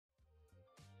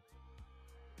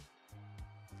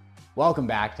Welcome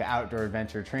back to Outdoor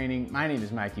Adventure Training. My name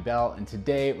is Mikey Bell, and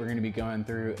today we're going to be going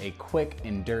through a quick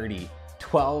and dirty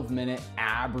 12-minute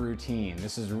ab routine.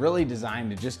 This is really designed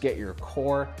to just get your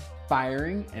core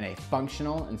firing in a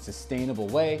functional and sustainable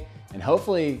way, and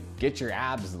hopefully get your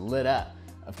abs lit up.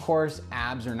 Of course,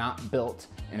 abs are not built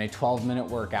in a 12-minute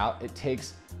workout. It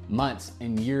takes months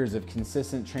and years of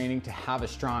consistent training to have a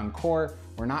strong core.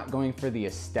 We're not going for the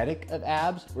aesthetic of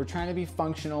abs. We're trying to be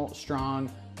functional,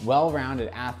 strong, well-rounded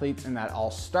athletes, and that all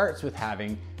starts with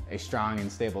having a strong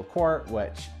and stable core,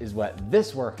 which is what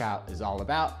this workout is all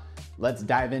about. Let's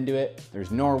dive into it.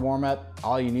 There's no warm-up.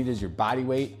 All you need is your body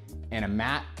weight and a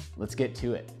mat. Let's get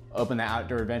to it. Open the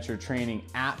Outdoor Adventure Training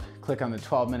app, click on the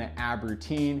 12-minute ab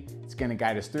routine. It's gonna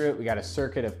guide us through it. We got a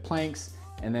circuit of planks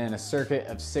and then a circuit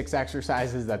of 6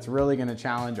 exercises that's really gonna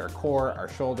challenge our core, our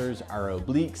shoulders, our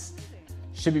obliques.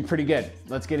 Should be pretty good.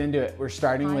 Let's get into it. We're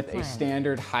starting with a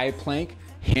standard high plank.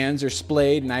 Hands are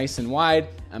splayed nice and wide.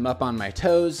 I'm up on my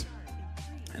toes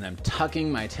and I'm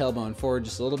tucking my tailbone forward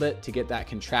just a little bit to get that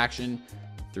contraction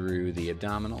through the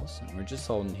abdominals. And we're just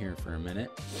holding here for a minute.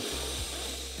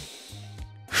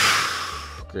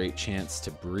 Great chance to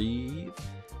breathe.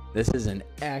 This is an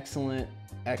excellent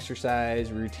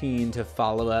exercise routine to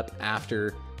follow up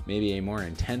after maybe a more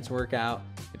intense workout.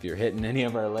 If you're hitting any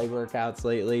of our leg workouts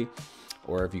lately,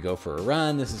 or if you go for a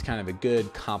run, this is kind of a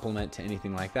good complement to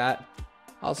anything like that.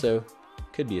 Also,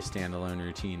 could be a standalone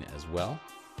routine as well.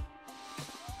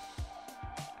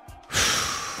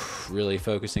 Really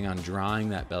focusing on drawing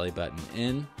that belly button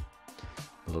in.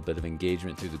 A little bit of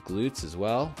engagement through the glutes as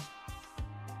well.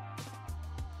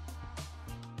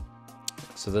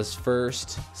 So this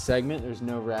first segment, there's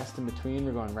no rest in between.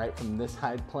 We're going right from this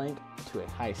high plank to a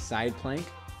high side plank.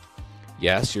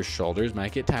 Yes, your shoulders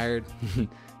might get tired. If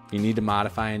you need to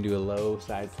modify and do a low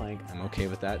side plank, I'm okay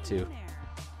with that too.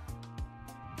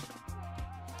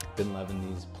 Been loving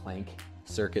these plank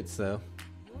circuits though.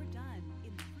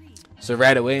 So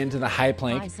right away into the high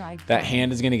plank, that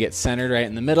hand is gonna get centered right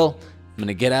in the middle. I'm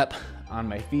gonna get up on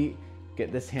my feet,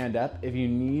 get this hand up. If you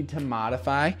need to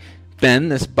modify,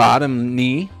 bend this bottom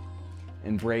knee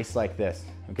and brace like this.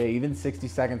 Okay, even 60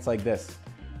 seconds like this,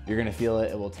 you're gonna feel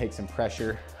it. It will take some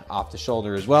pressure off the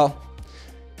shoulder as well.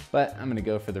 But I'm gonna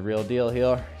go for the real deal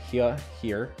here.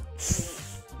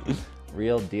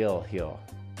 Real deal heel.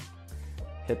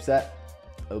 Hips up,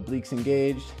 obliques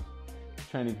engaged.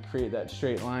 Trying to create that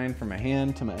straight line from my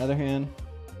hand to my other hand.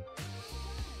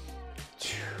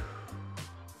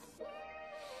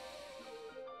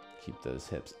 Keep those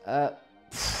hips up.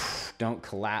 Don't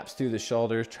collapse through the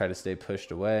shoulders. Try to stay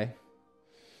pushed away.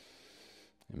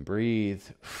 And breathe.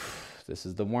 This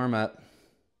is the warm-up.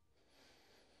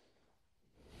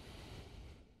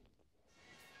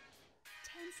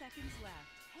 10 seconds left.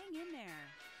 Hang in there.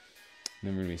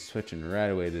 Then we're gonna be switching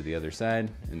right away to the other side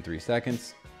in 3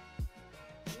 seconds.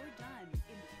 You're done in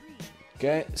 3.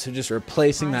 Okay, so just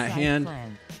replacing that hand.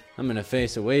 I'm gonna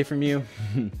face away from you.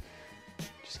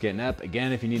 Just getting up.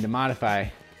 Again, if you need to modify,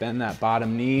 bend that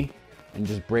bottom knee and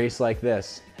just brace like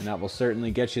this, and that will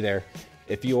certainly get you there.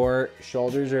 If your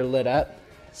shoulders are lit up,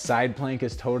 side plank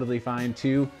is totally fine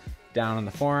too, down on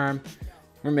the forearm.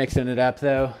 We're mixing it up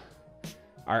though.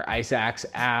 Our ice axe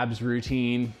abs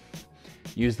routine.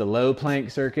 Use the low plank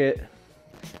circuit.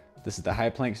 This is the high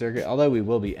plank circuit, although we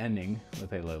will be ending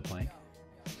with a low plank.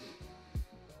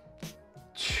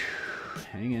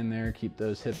 Hang in there, keep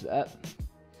those hips up.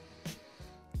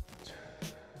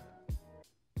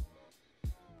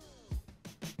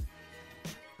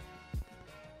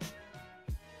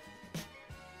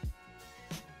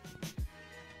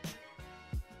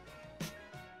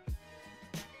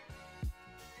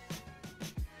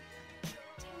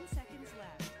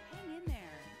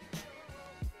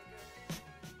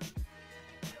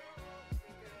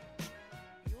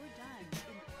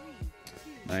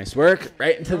 Nice work,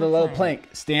 right into the low plank,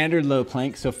 standard low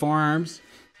plank. So forearms,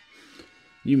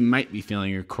 you might be feeling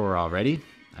your core already.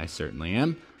 I certainly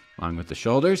am, along with the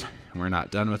shoulders. We're not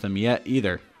done with them yet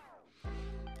either.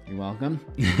 You're welcome.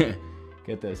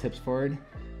 Get those hips forward.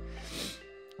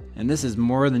 And this is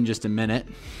more than just a minute.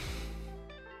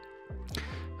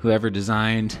 Whoever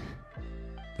designed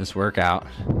this workout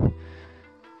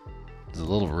is a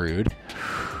little rude.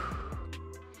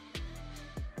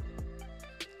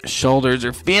 Shoulders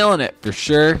are feeling it for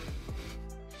sure.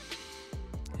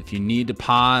 If you need to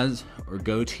pause or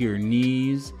go to your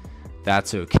knees,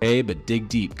 that's okay, but dig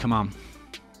deep. Come on.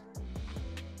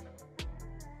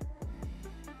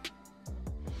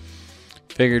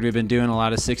 Figured we've been doing a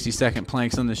lot of 60-second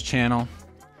planks on this channel.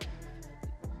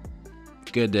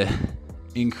 Good to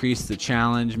increase the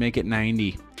challenge, make it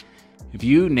 90. If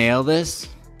you nail this,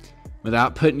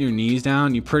 without putting your knees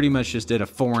down, you pretty much just did a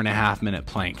 4.5 minute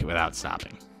plank without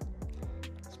stopping.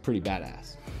 It's pretty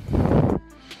badass.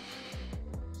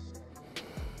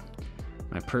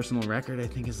 My personal record, I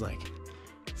think, is like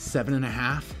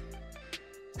 7.5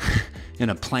 in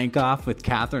a plank off with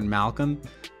Catherine Malcolm.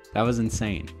 That was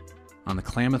insane. On the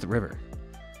Klamath River,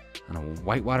 on a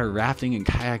whitewater rafting and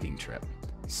kayaking trip.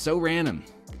 So random,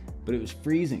 but it was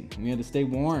freezing and we had to stay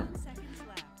warm.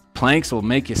 Planks will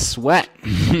make you sweat.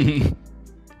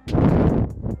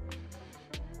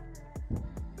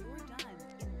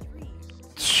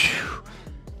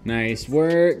 Nice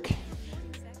work.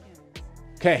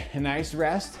 Okay, a nice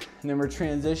rest, and then we're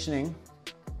transitioning.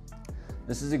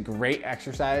 This is a great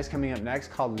exercise coming up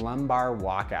next called lumbar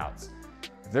walkouts.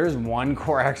 If there's one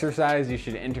core exercise you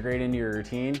should integrate into your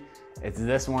routine, it's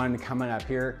this one coming up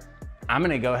here. I'm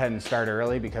gonna go ahead and start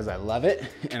early because I love it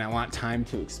and I want time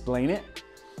to explain it.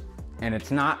 And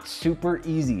it's not super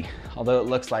easy, although it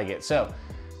looks like it. So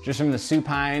just from the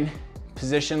supine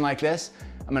position like this,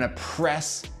 I'm gonna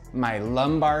press my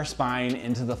lumbar spine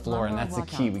into the floor, and that's the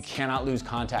key. We cannot lose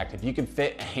contact. If you can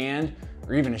fit a hand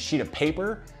or even a sheet of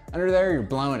paper under there, you're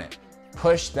blowing it.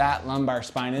 Push that lumbar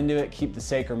spine into it, keep the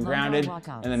sacrum grounded,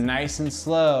 and then nice and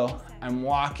slow, I'm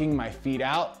walking my feet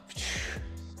out,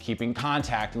 keeping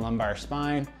contact, lumbar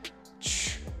spine,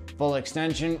 full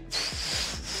extension,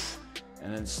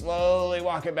 and then slowly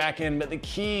walk it back in. But the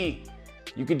key,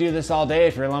 you could do this all day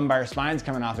if your lumbar spine's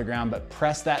coming off the ground, but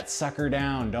press that sucker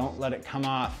down. Don't let it come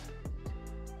off.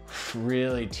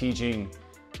 Really teaching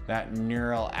that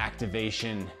neural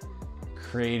activation,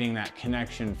 creating that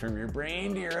connection from your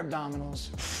brain to your abdominals.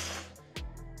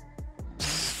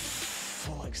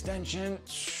 Full extension.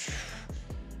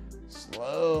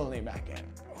 Slowly back in.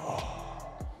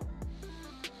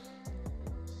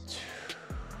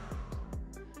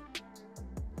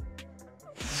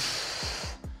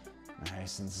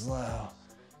 Nice and slow.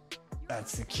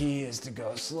 That's the key, is to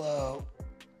go slow.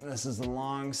 This is the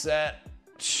long set.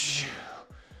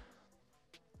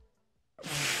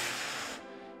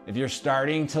 If you're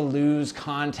starting to lose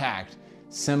contact,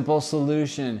 simple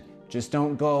solution, just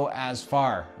don't go as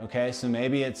far, okay? So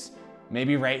maybe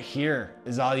right here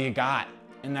is all you got,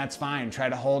 and that's fine. Try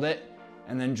to hold it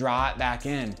and then draw it back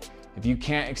in. If you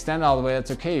can't extend all the way,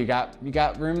 that's okay. You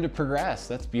got room to progress.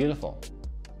 That's beautiful.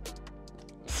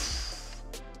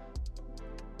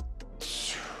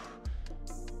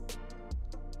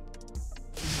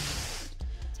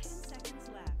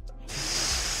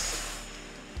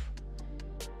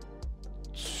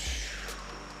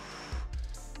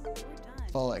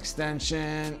 Full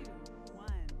extension.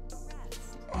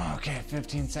 Okay,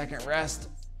 15-second rest.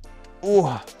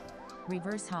 Ooh.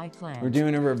 Reverse high plank. We're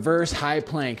doing a reverse high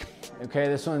plank. Okay,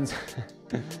 this one's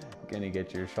gonna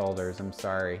get your shoulders, I'm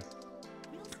sorry.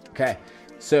 Okay,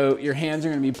 so your hands are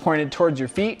gonna be pointed towards your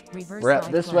feet. We're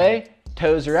up this way,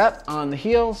 toes are up on the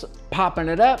heels, popping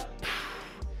it up.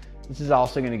 This is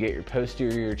also gonna get your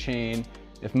posterior chain.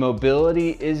 If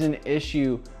mobility is an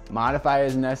issue, modify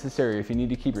as necessary. If you need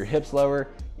to keep your hips lower,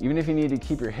 even if you need to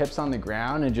keep your hips on the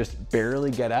ground and just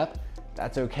barely get up,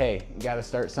 that's okay. You gotta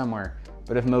start somewhere.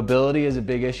 But if mobility is a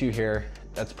big issue here,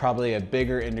 that's probably a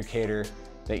bigger indicator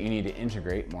that you need to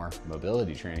integrate more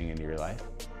mobility training into your life.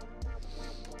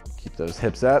 Keep those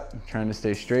hips up, trying to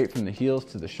stay straight from the heels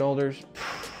to the shoulders.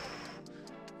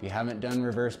 If you haven't done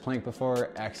reverse plank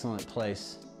before, excellent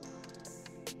place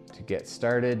to get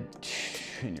started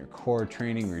in your core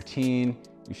training routine.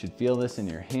 You should feel this in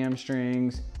your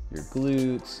hamstrings, your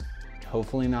glutes,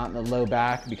 hopefully not in the low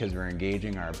back because we're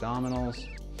engaging our abdominals.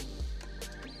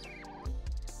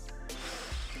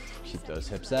 Keep those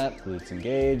hips up, glutes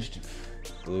engaged.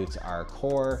 Glutes are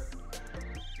core.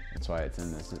 That's why it's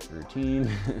in this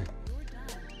routine.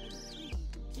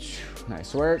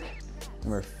 Nice work.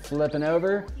 And we're flipping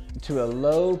over to a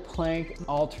low plank,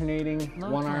 alternating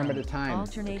one arm at a time.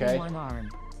 Alternating one arm.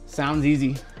 Sounds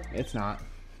easy, it's not.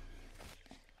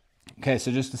 Okay,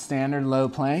 so just a standard low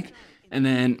plank, and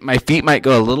then my feet might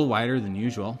go a little wider than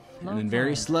usual, and then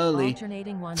very slowly,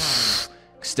 alternating one arm.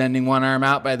 Extending one arm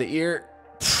out by the ear,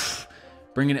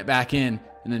 bringing it back in,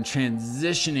 and then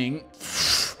transitioning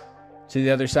to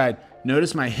the other side.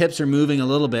 Notice my hips are moving a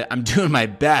little bit. I'm doing my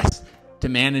best to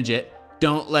manage it.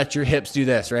 Don't let your hips do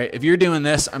this, right? If you're doing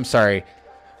this, I'm sorry,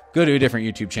 go to a different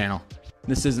YouTube channel.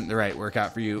 This isn't the right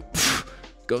workout for you.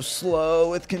 Go slow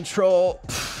with control.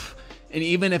 And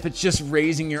even if it's just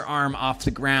raising your arm off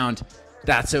the ground,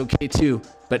 that's okay too,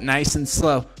 but nice and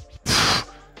slow.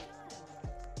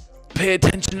 Pay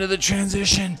attention to the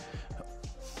transition.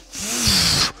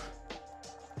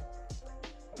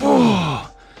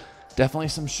 Definitely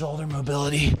some shoulder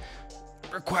mobility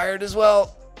required as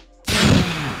well.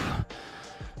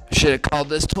 should have called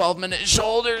this 12-minute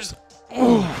shoulders.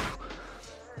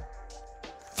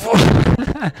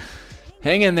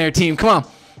 Hang in there, team. Come on.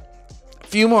 A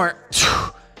few more.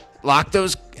 Lock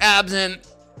those abs in. You're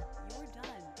done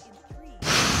in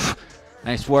 3,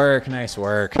 Nice work. Nice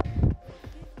work. 15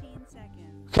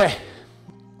 seconds. Okay.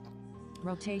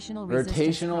 Rotational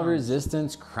Rotational resistance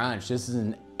resistance crunch. This is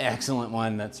an excellent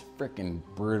one that's freaking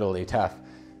brutally tough.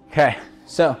 Okay,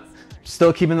 so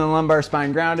still keeping the lumbar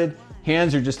spine grounded.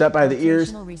 Hands are just up by the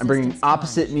ears. I'm bringing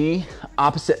opposite knee,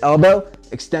 opposite elbow,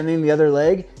 extending the other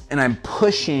leg, and I'm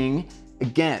pushing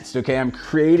against, okay? I'm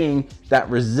creating that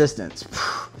resistance.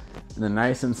 And then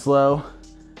nice and slow.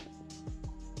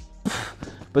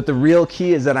 But the real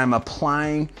key is that I'm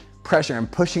applying pressure. I'm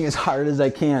pushing as hard as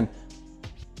I can,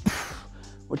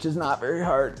 which is not very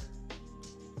hard.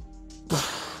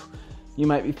 You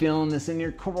might be feeling this in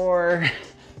your core,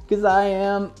 because I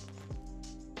am.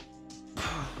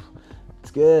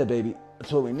 It's good, baby.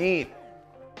 That's what we need.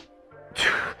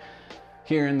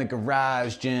 Here in the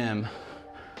garage gym.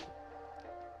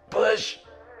 Push.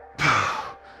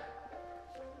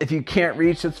 If you can't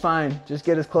reach, it's fine. Just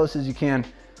get as close as you can.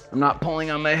 I'm not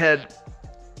pulling on my head.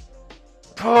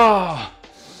 Oh.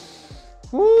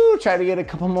 Woo, try to get a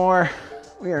couple more.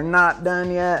 We are not done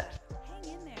yet. Hang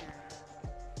in there.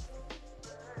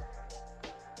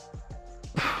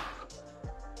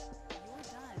 You're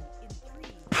done in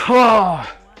 3, Oh, 1.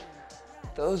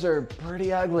 those are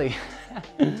pretty ugly.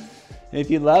 If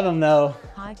you love them though,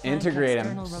 High plank integrate them.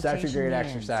 external Such a rotation great knee-ins.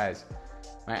 exercise.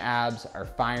 My abs are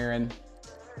firing.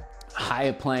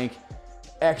 High plank,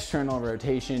 external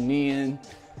rotation, knee in.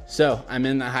 So I'm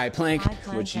in the high plank, High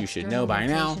plank which you should external know by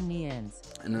now. rotation knee-ins.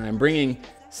 And then I'm bringing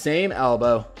same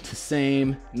elbow to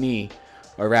same knee,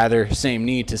 or rather same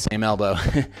knee to same elbow.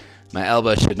 My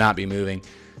elbow should not be moving.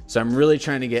 So I'm really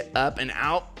trying to get up and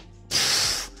out.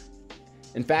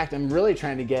 In fact, I'm really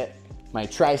trying to get my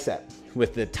tricep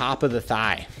with the top of the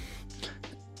thigh.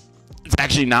 It's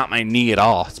actually not my knee at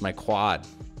all. It's my quad.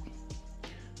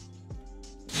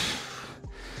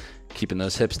 Keeping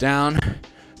those hips down.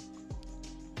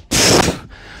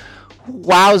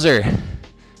 Wowzer.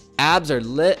 Abs are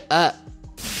lit up.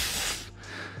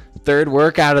 Third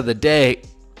workout of the day.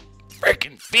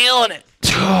 Freaking feeling it.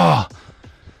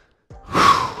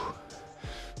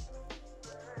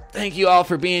 Thank you all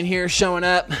for being here, showing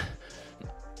up.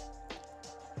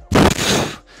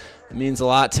 It means a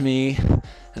lot to me,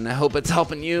 and I hope it's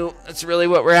helping you. That's really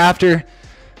what we're after. I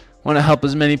want to help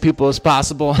as many people as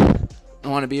possible. I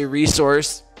want to be a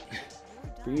resource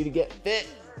for you to get fit.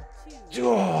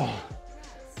 Oh.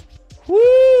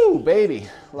 Woo, baby.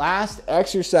 Last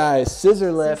exercise,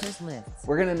 scissor lifts. Scissors lifts.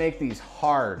 We're gonna make these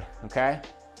hard, okay?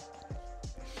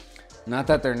 Not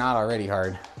that they're not already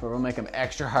hard, but we'll make them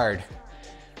extra hard.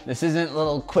 This isn't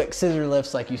little quick scissor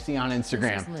lifts like you see on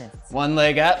Instagram. Scissors lifts. One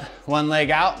leg up, one leg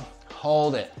out,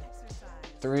 hold it.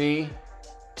 3,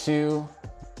 2,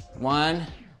 1,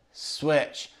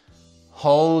 switch.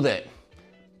 Hold it.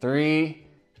 3,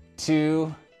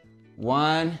 2,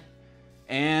 1,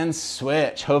 and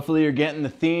switch. Hopefully you're getting the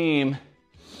theme.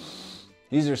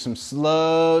 These are some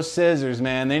slow scissors,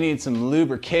 man. They need some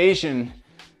lubrication.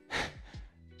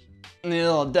 Need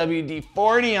a little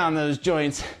WD-40 on those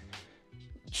joints.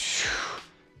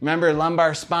 Remember,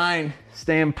 lumbar spine,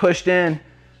 staying pushed in.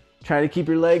 Try to keep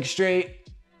your legs straight.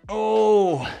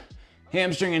 Oh,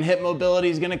 hamstring and hip mobility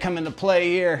is gonna come into play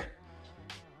here.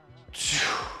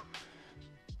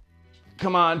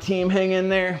 Come on, team, hang in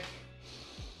there.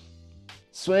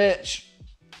 Switch,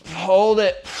 hold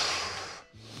it.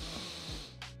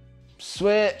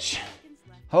 Switch,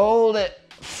 hold it.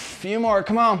 Few more,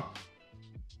 come on.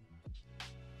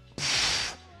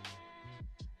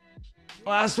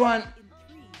 Last one,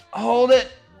 hold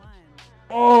it.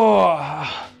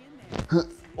 Oh,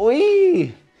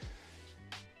 oi.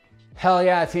 Hell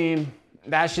yeah, team.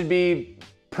 That should be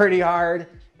pretty hard.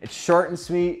 It's short and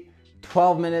sweet,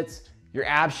 12 minutes. Your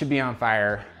abs should be on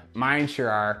fire. Mine sure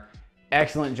are.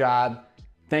 Excellent job.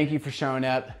 Thank you for showing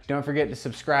up. Don't forget to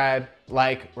subscribe,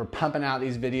 like. We're pumping out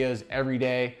these videos every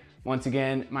day. Once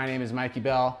again, my name is Mikey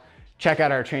Bell. Check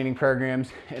out our training programs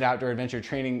at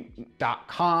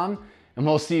outdooradventuretraining.com, and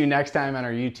we'll see you next time on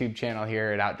our YouTube channel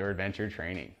here at Outdoor Adventure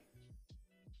Training.